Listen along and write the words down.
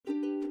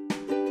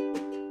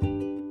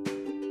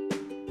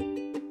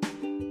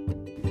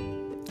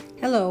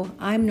Hello,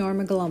 I'm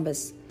Norma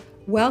Columbus.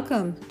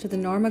 Welcome to the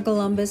Norma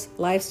Columbus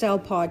Lifestyle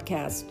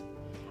Podcast,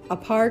 a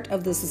part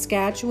of the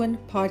Saskatchewan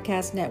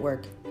Podcast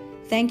Network.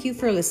 Thank you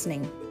for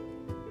listening.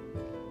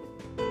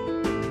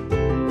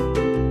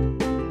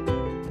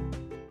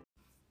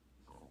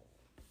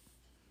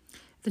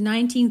 The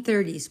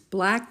 1930s,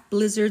 Black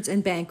Blizzards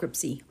and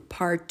Bankruptcy,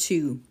 Part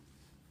 2.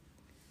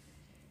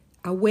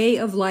 A way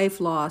of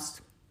life lost.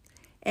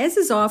 As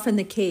is often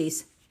the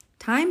case,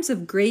 times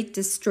of great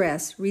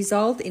distress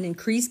result in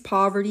increased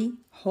poverty,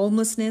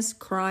 homelessness,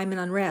 crime, and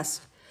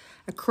unrest.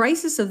 A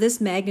crisis of this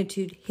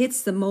magnitude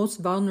hits the most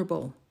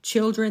vulnerable: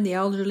 children, the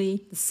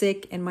elderly, the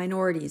sick, and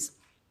minorities.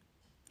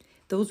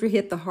 Those were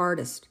hit the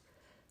hardest.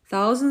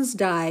 Thousands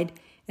died,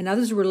 and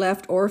others were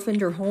left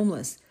orphaned or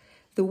homeless.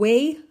 The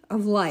way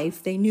of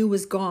life they knew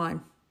was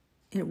gone,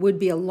 and it would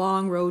be a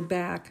long road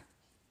back.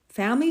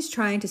 Families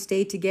trying to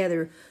stay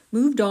together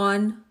moved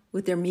on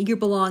with their meager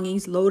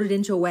belongings loaded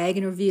into a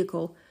wagon or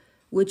vehicle,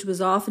 which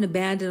was often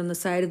abandoned on the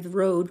side of the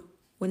road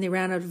when they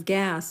ran out of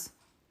gas.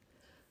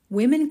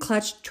 Women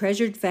clutched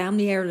treasured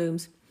family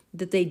heirlooms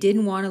that they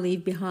didn't want to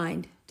leave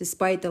behind,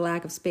 despite the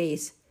lack of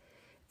space.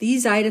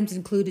 These items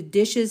included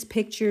dishes,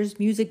 pictures,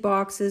 music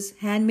boxes,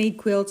 handmade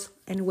quilts,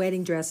 and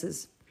wedding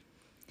dresses.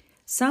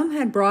 Some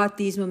had brought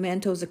these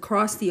mementos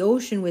across the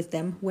ocean with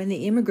them when they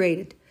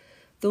immigrated.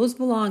 Those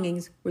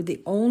belongings were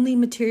the only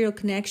material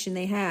connection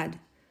they had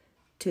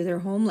to their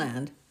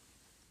homeland.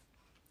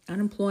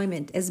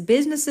 Unemployment. As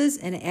businesses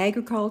and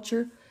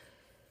agriculture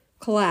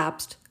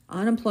collapsed,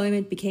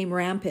 unemployment became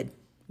rampant.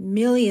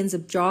 Millions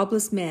of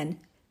jobless men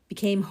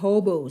became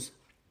hobos,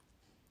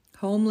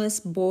 homeless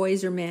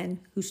boys or men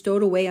who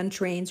stowed away on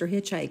trains or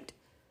hitchhiked.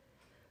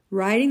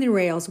 Riding the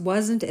rails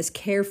wasn't as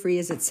carefree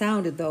as it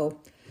sounded, though.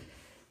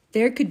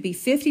 There could be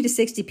 50 to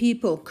 60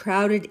 people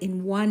crowded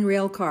in one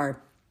rail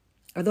car.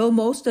 Although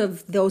most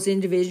of those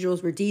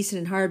individuals were decent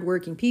and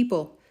hard-working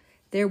people,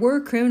 there were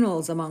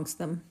criminals amongst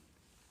them.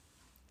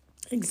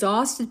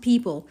 Exhausted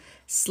people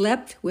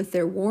slept with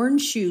their worn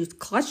shoes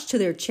clutched to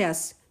their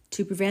chests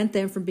to prevent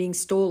them from being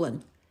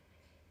stolen.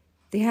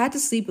 They had to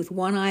sleep with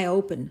one eye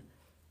open,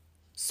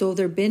 so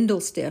their bindle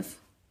stiff.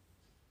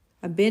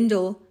 A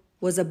bindle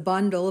was a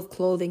bundle of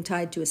clothing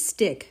tied to a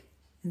stick.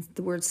 And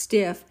the word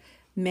stiff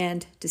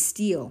meant to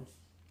steal.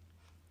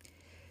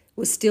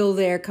 Was still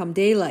there come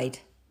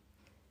daylight.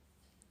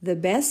 The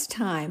best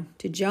time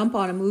to jump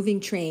on a moving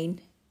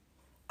train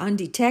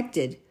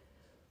undetected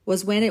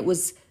was when it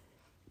was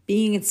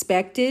being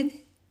inspected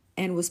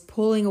and was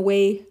pulling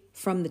away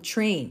from the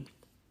train.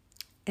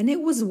 And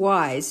it was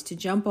wise to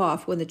jump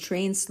off when the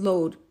train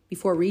slowed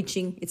before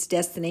reaching its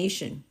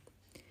destination.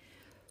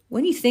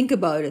 When you think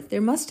about it, there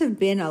must have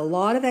been a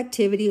lot of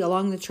activity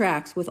along the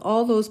tracks with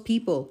all those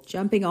people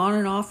jumping on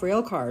and off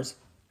rail cars.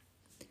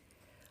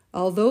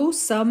 Although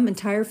some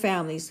entire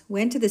families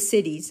went to the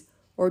cities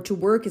or to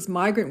work as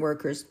migrant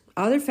workers,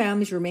 other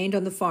families remained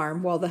on the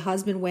farm while the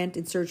husband went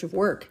in search of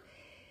work.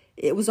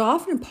 It was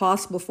often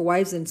impossible for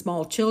wives and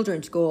small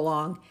children to go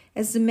along,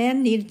 as the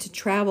men needed to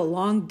travel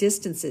long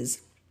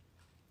distances.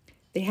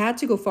 They had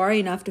to go far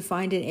enough to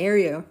find an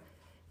area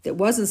that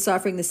wasn't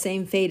suffering the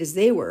same fate as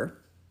they were.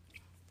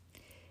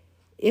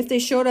 If they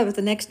showed up at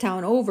the next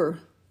town over,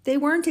 they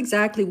weren't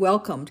exactly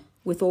welcomed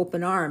with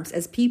open arms,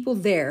 as people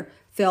there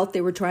felt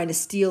they were trying to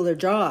steal their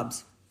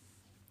jobs.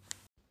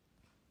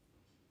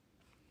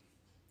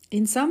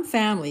 In some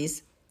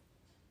families,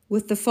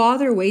 with the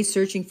father away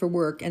searching for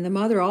work and the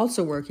mother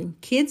also working,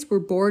 kids were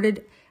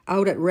boarded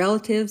out at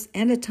relatives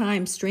and at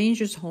times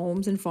strangers'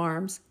 homes and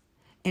farms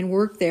and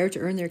worked there to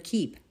earn their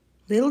keep.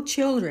 Little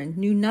children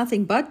knew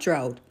nothing but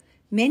drought.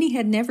 Many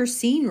had never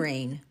seen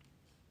rain.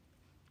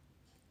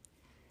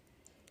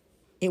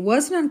 It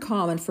wasn't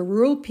uncommon for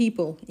rural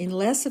people in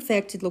less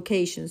affected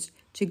locations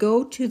to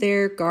go to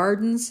their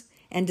gardens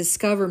and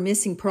discover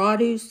missing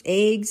produce,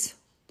 eggs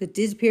that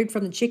disappeared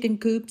from the chicken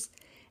coops,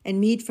 and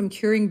meat from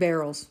curing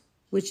barrels,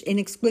 which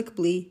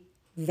inexplicably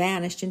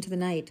vanished into the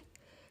night.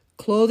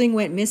 Clothing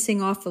went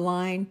missing off the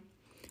line.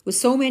 With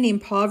so many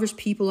impoverished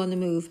people on the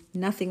move,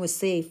 nothing was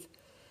safe.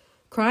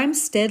 Crime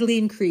steadily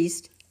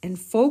increased, and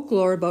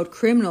folklore about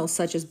criminals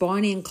such as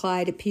Bonnie and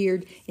Clyde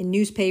appeared in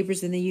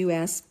newspapers in the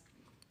U.S.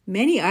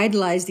 Many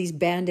idolized these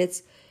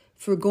bandits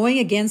for going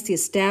against the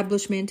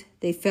establishment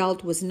they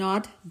felt was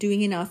not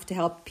doing enough to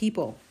help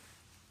people.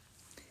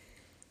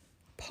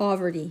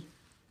 Poverty.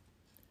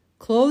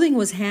 Clothing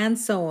was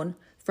hand-sewn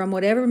from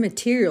whatever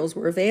materials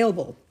were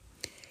available.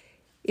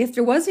 If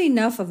there wasn't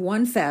enough of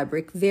one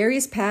fabric,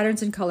 various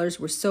patterns and colors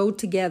were sewed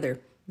together.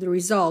 The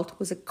result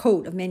was a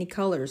coat of many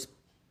colors.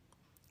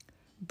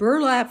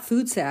 Burlap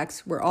food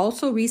sacks were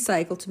also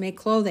recycled to make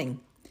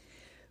clothing.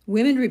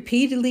 Women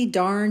repeatedly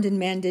darned and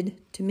mended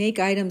to make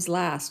items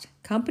last.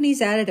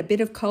 Companies added a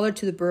bit of color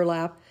to the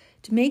burlap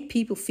to make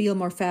people feel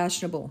more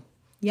fashionable.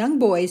 Young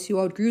boys who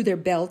outgrew their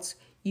belts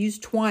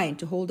used twine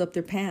to hold up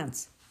their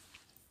pants.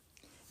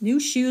 New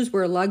shoes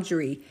were a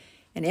luxury,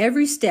 and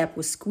every step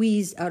was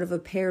squeezed out of a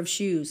pair of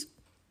shoes.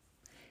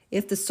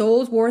 If the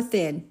soles wore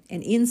thin,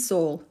 an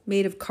insole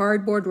made of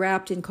cardboard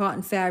wrapped in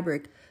cotton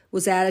fabric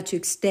was added to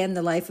extend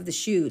the life of the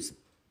shoes.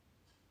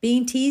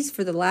 Being teased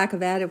for the lack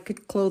of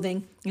adequate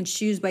clothing and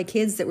shoes by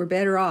kids that were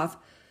better off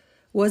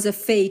was a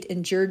fate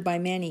endured by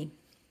many.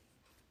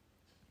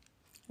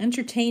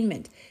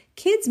 Entertainment.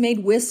 Kids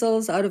made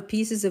whistles out of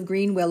pieces of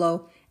green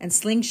willow and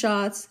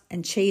slingshots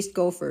and chased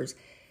gophers.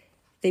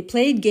 They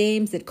played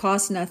games that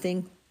cost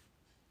nothing,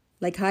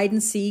 like hide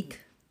and seek,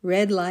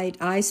 red light,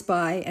 I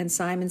Spy, and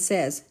Simon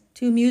Says,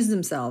 to amuse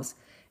themselves.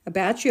 A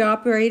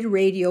battery-operated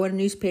radio and a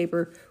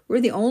newspaper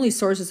were the only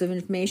sources of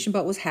information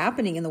about what was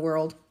happening in the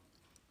world.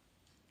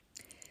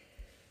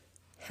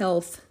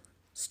 Health.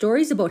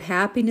 Stories about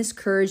happiness,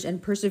 courage,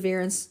 and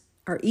perseverance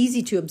are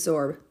easy to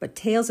absorb, but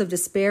tales of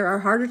despair are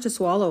harder to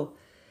swallow.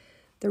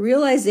 The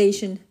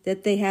realization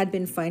that they had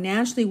been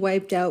financially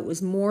wiped out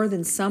was more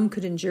than some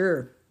could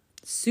endure.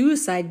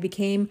 Suicide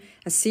became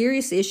a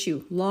serious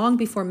issue long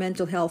before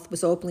mental health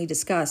was openly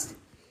discussed.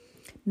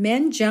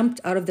 Men jumped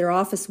out of their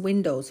office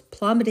windows,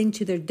 plummeting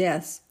to their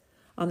deaths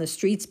on the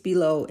streets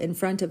below in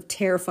front of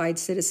terrified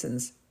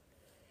citizens.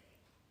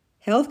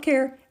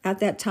 Healthcare at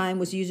that time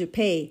was user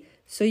pay,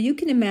 so you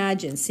can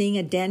imagine seeing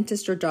a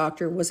dentist or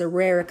doctor was a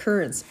rare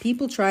occurrence.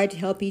 People tried to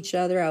help each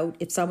other out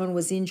if someone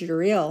was injured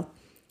or ill.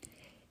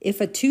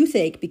 If a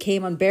toothache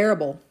became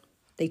unbearable,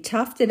 they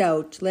toughed it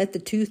out to let the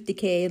tooth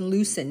decay and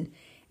loosen,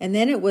 and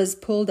then it was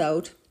pulled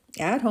out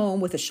at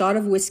home with a shot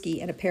of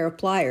whiskey and a pair of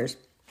pliers.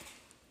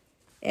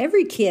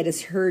 Every kid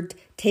has heard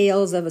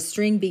tales of a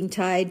string being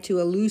tied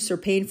to a loose or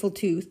painful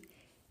tooth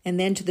and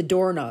then to the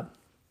doorknob.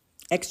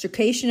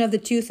 Extrication of the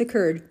tooth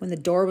occurred when the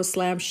door was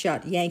slammed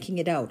shut, yanking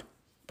it out.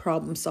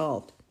 Problem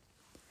solved.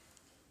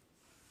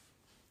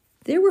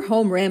 There were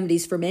home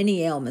remedies for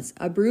many ailments,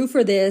 a brew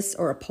for this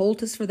or a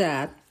poultice for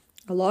that.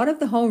 A lot of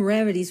the home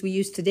remedies we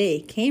use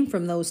today came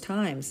from those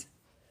times.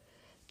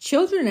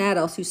 Children and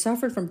adults who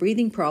suffered from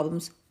breathing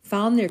problems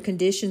found their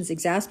conditions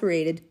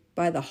exacerbated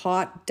by the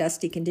hot,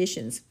 dusty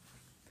conditions.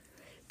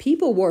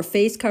 People wore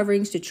face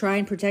coverings to try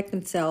and protect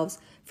themselves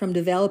from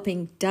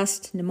developing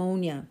dust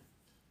pneumonia.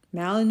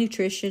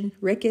 Malnutrition,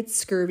 rickets,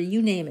 scurvy,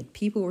 you name it,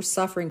 people were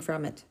suffering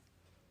from it.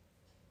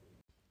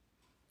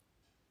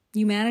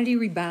 Humanity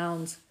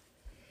rebounds.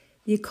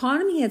 The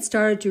economy had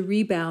started to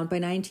rebound by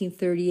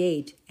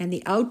 1938, and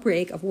the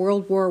outbreak of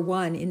World War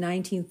I in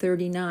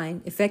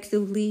 1939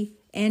 effectively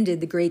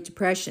ended the Great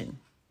Depression.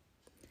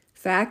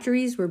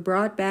 Factories were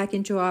brought back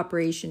into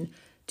operation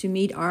to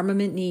meet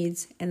armament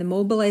needs, and the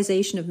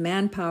mobilization of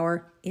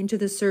manpower into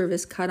the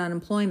service cut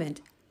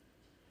unemployment.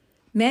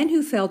 Men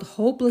who felt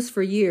hopeless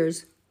for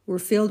years were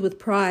filled with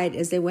pride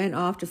as they went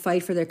off to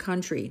fight for their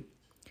country.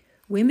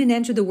 Women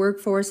entered the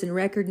workforce in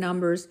record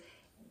numbers,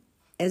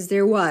 as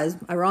there was,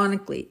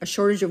 ironically, a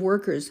shortage of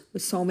workers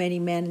with so many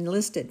men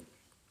enlisted.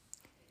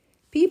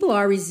 People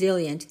are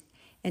resilient,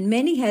 and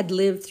many had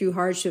lived through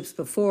hardships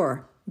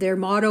before. Their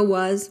motto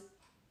was,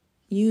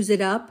 use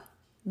it up,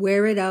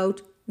 wear it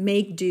out,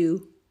 make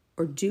do,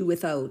 or do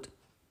without.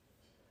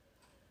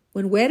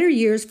 When wetter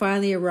years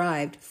finally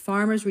arrived,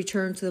 farmers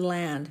returned to the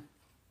land.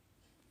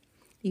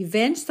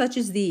 Events such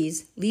as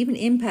these leave an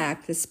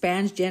impact that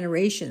spans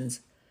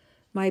generations.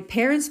 My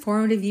parents'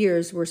 formative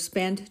years were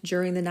spent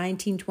during the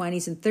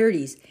 1920s and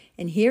 30s,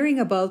 and hearing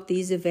about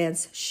these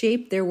events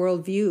shaped their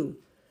worldview.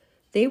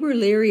 They were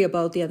leery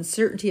about the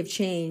uncertainty of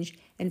change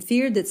and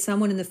feared that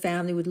someone in the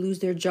family would lose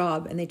their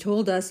job, and they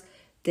told us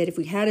that if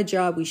we had a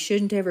job, we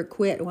shouldn't ever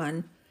quit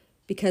one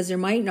because there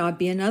might not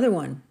be another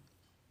one.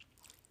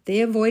 They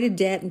avoided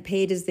debt and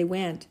paid as they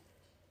went.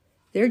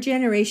 Their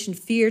generation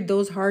feared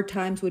those hard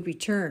times would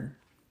return.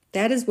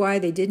 That is why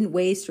they didn't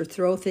waste or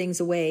throw things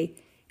away,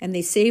 and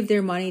they saved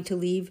their money to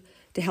leave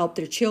to help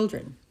their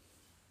children.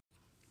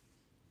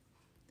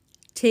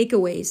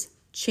 Takeaways,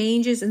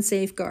 changes, and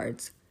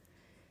safeguards.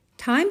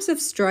 Times of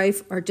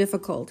strife are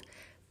difficult,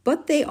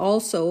 but they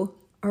also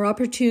are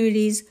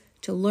opportunities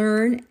to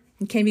learn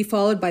and can be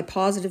followed by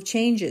positive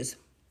changes.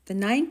 The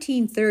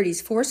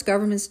 1930s forced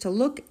governments to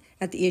look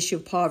at the issue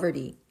of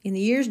poverty. In the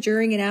years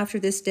during and after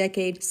this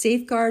decade,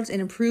 safeguards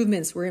and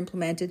improvements were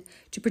implemented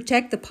to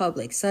protect the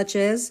public, such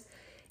as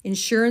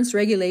insurance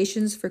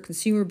regulations for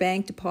consumer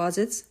bank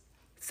deposits,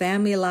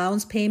 family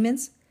allowance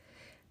payments.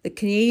 The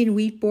Canadian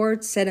Wheat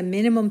Board set a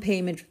minimum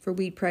payment for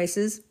wheat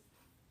prices,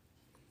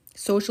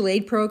 social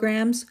aid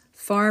programs,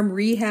 farm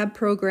rehab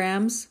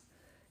programs,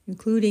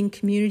 including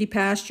community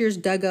pastures,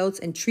 dugouts,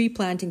 and tree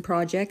planting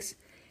projects,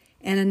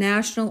 and a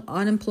national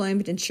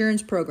unemployment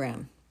insurance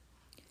program.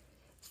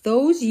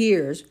 Those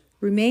years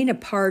remain a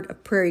part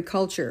of prairie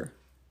culture.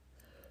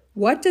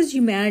 What does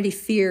humanity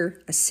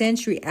fear a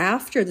century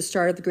after the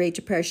start of the Great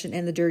Depression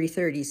and the Dirty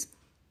 30s?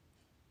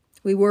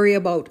 We worry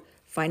about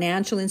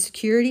financial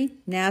insecurity,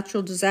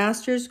 natural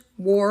disasters,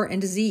 war, and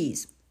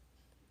disease.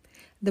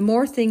 The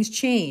more things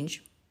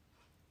change,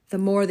 the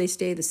more they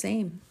stay the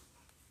same.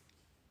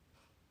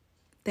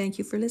 Thank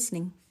you for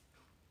listening.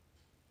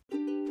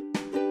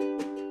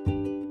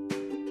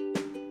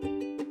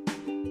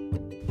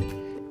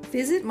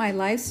 Visit my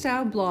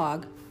lifestyle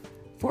blog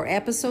for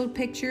episode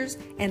pictures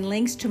and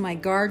links to my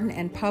garden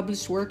and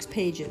published works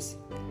pages,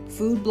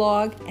 food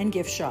blog, and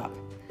gift shop.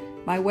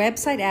 My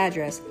website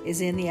address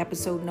is in the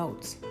episode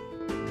notes.